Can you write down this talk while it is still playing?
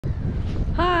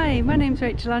Hi, my name's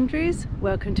Rachel Andrews.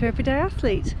 Welcome to Everyday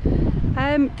Athlete.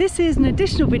 This is an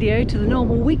additional video to the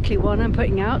normal weekly one I'm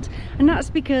putting out, and that's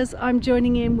because I'm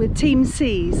joining in with Team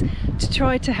Seas to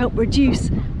try to help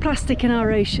reduce plastic in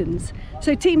our oceans.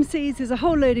 So Team Seas is a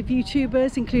whole load of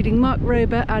YouTubers, including Mark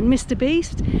Rober and Mr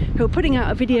Beast, who are putting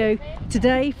out a video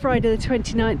today, Friday the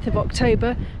 29th of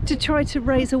October, to try to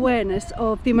raise awareness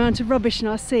of the amount of rubbish in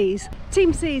our seas.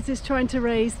 Team Seas is trying to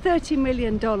raise $30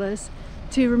 million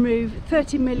to remove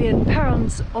 30 million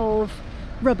pounds of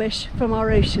rubbish from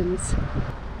our oceans.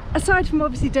 Aside from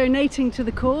obviously donating to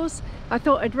the cause, I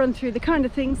thought I'd run through the kind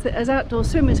of things that as outdoor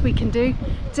swimmers we can do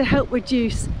to help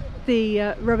reduce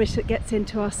the rubbish that gets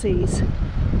into our seas.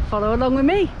 Follow along with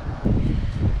me.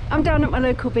 I'm down at my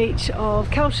local beach of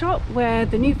Calshot, where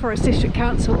the New Forest District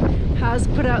Council has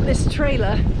put out this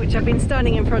trailer, which I've been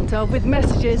standing in front of, with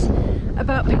messages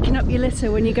about picking up your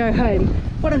litter when you go home.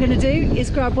 What I'm going to do is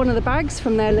grab one of the bags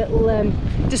from their little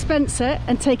dispenser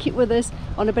and take it with us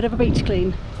on a bit of a beach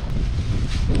clean.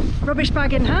 Rubbish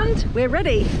bag in hand, we're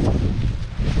ready.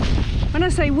 When I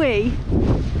say we,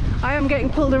 I am getting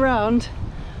pulled around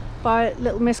by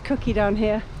little Miss Cookie down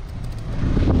here,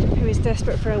 who is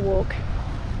desperate for a walk.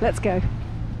 Let's go.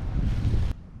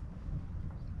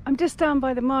 I'm just down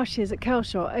by the marshes at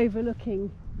Calshot,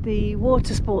 overlooking the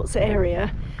water sports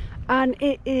area, and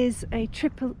it is a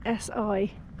triple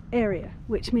SI area,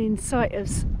 which means Site of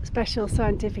Special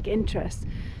Scientific Interest.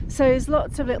 So there's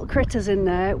lots of little critters in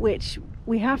there which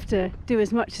we have to do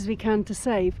as much as we can to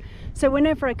save. So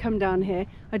whenever I come down here,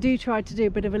 I do try to do a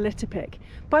bit of a litter pick.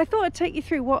 But I thought I'd take you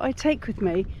through what I take with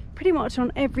me pretty much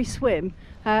on every swim,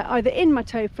 either in my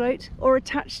tow float or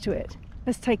attached to it.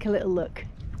 Let's take a little look.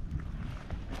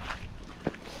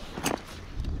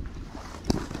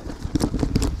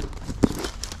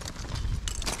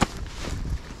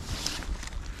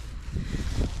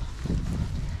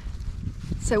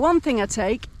 So one thing I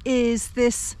take is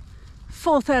this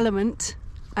Fourth Element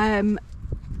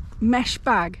mesh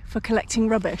bag for collecting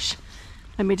rubbish.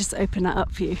 Let me just open that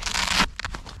up for you.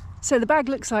 So the bag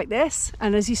looks like this,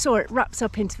 and as you saw, it wraps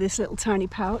up into this little tiny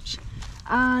pouch,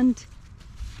 and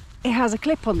it has a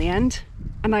clip on the end,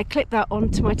 and I clip that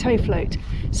onto my tow float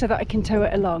so that I can tow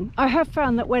it along. I have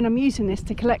found that when I'm using this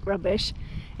to collect rubbish,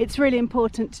 it's really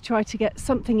important to try to get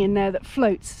something in there that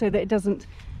floats so that it doesn't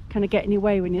kind of get in your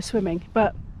way when you're swimming.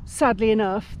 But sadly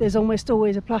enough, there's almost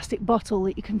always a plastic bottle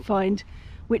that you can find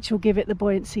which will give it the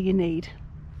buoyancy you need.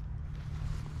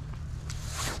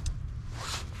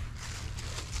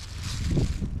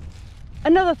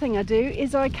 Another thing I do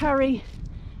is I carry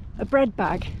a bread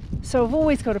bag. So I've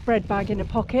always got a bread bag in a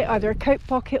pocket, either a coat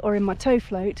pocket or in my tow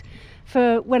float,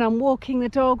 for when I'm walking the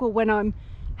dog or when I'm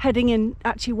heading in,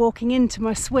 actually walking into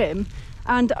my swim,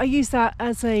 and I use that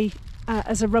as a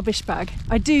rubbish bag.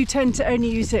 I do tend to only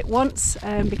use it once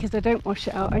because I don't wash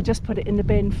it out. I just put it in the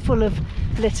bin full of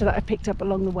litter that I picked up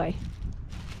along the way.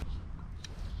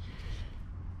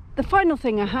 The final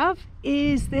thing I have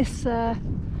is this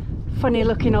funny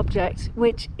looking object,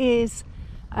 which is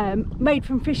made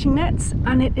from fishing nets,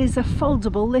 and it is a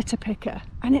foldable litter picker,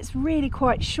 and it's really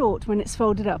quite short when it's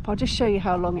folded up. I'll just show you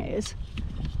how long it is.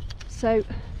 So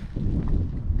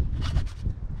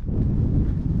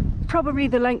probably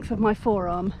the length of my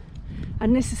forearm,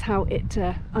 and this is how it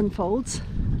unfolds.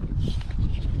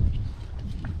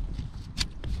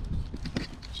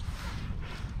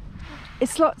 It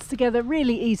slots together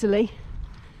really easily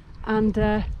and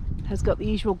has got the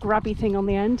usual grabby thing on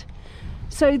the end.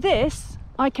 So this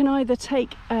I can either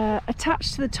take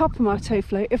attached to the top of my tow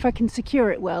float if I can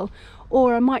secure it well,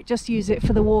 or I might just use it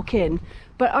for the walk in.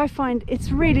 But I find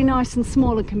it's really nice and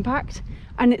small and compact,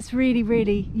 and it's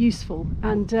really useful,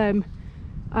 and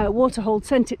Waterhaul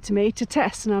sent it to me to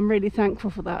test, and I'm really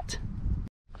thankful for that.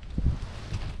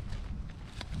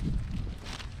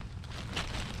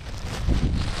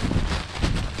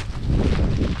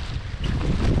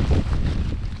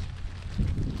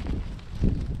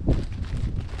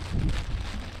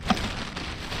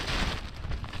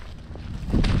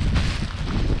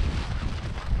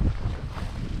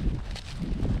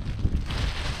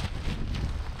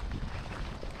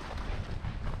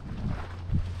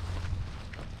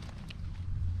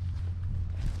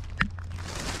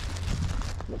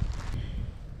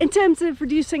 In terms of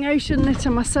reducing ocean litter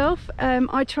myself,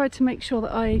 I try to make sure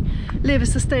that I live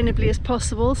as sustainably as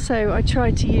possible. So I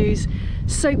try to use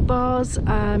soap bars,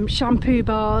 shampoo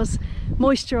bars,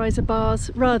 moisturiser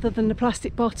bars rather than the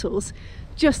plastic bottles,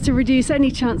 just to reduce any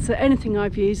chance that anything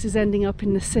I've used is ending up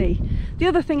in the sea. The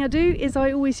other thing I do is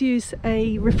I always use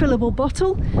a refillable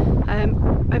bottle.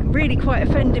 I'm really quite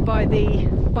offended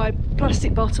by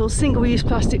plastic bottles, single-use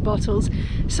plastic bottles,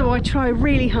 so I try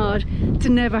really hard to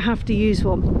never have to use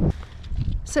one.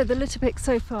 So the litter pick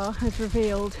so far has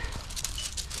revealed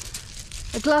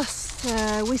a glass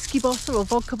whiskey bottle or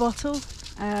vodka bottle,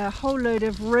 a whole load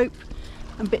of rope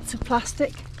and bits of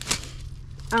plastic,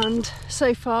 and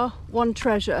so far one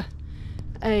treasure,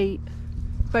 a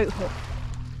boat hook,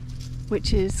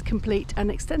 which is complete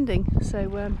and extending.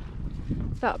 So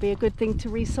that'll be a good thing to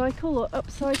recycle or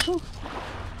upcycle.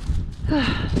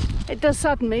 It does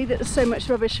sadden me that there's so much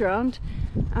rubbish around,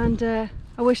 and I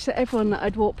wish that everyone that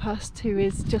I'd walk past who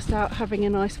is just out having a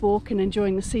nice walk and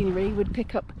enjoying the scenery would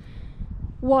pick up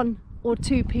 1 or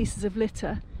 2 pieces of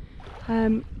litter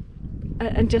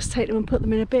and just take them and put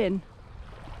them in a bin,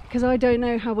 because I don't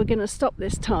know how we're going to stop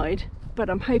this tide, but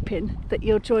I'm hoping that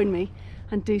you'll join me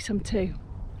and do some too.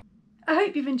 I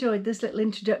hope you've enjoyed this little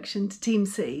introduction to Team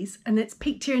Seas, and it's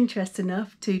piqued your interest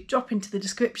enough to drop into the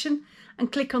description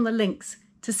and click on the links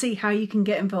to see how you can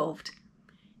get involved.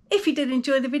 If you did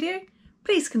enjoy the video,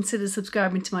 please consider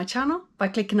subscribing to my channel by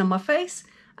clicking on my face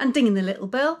and dinging the little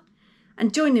bell,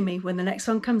 and joining me when the next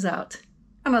one comes out.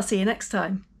 And I'll see you next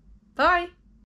time. Bye!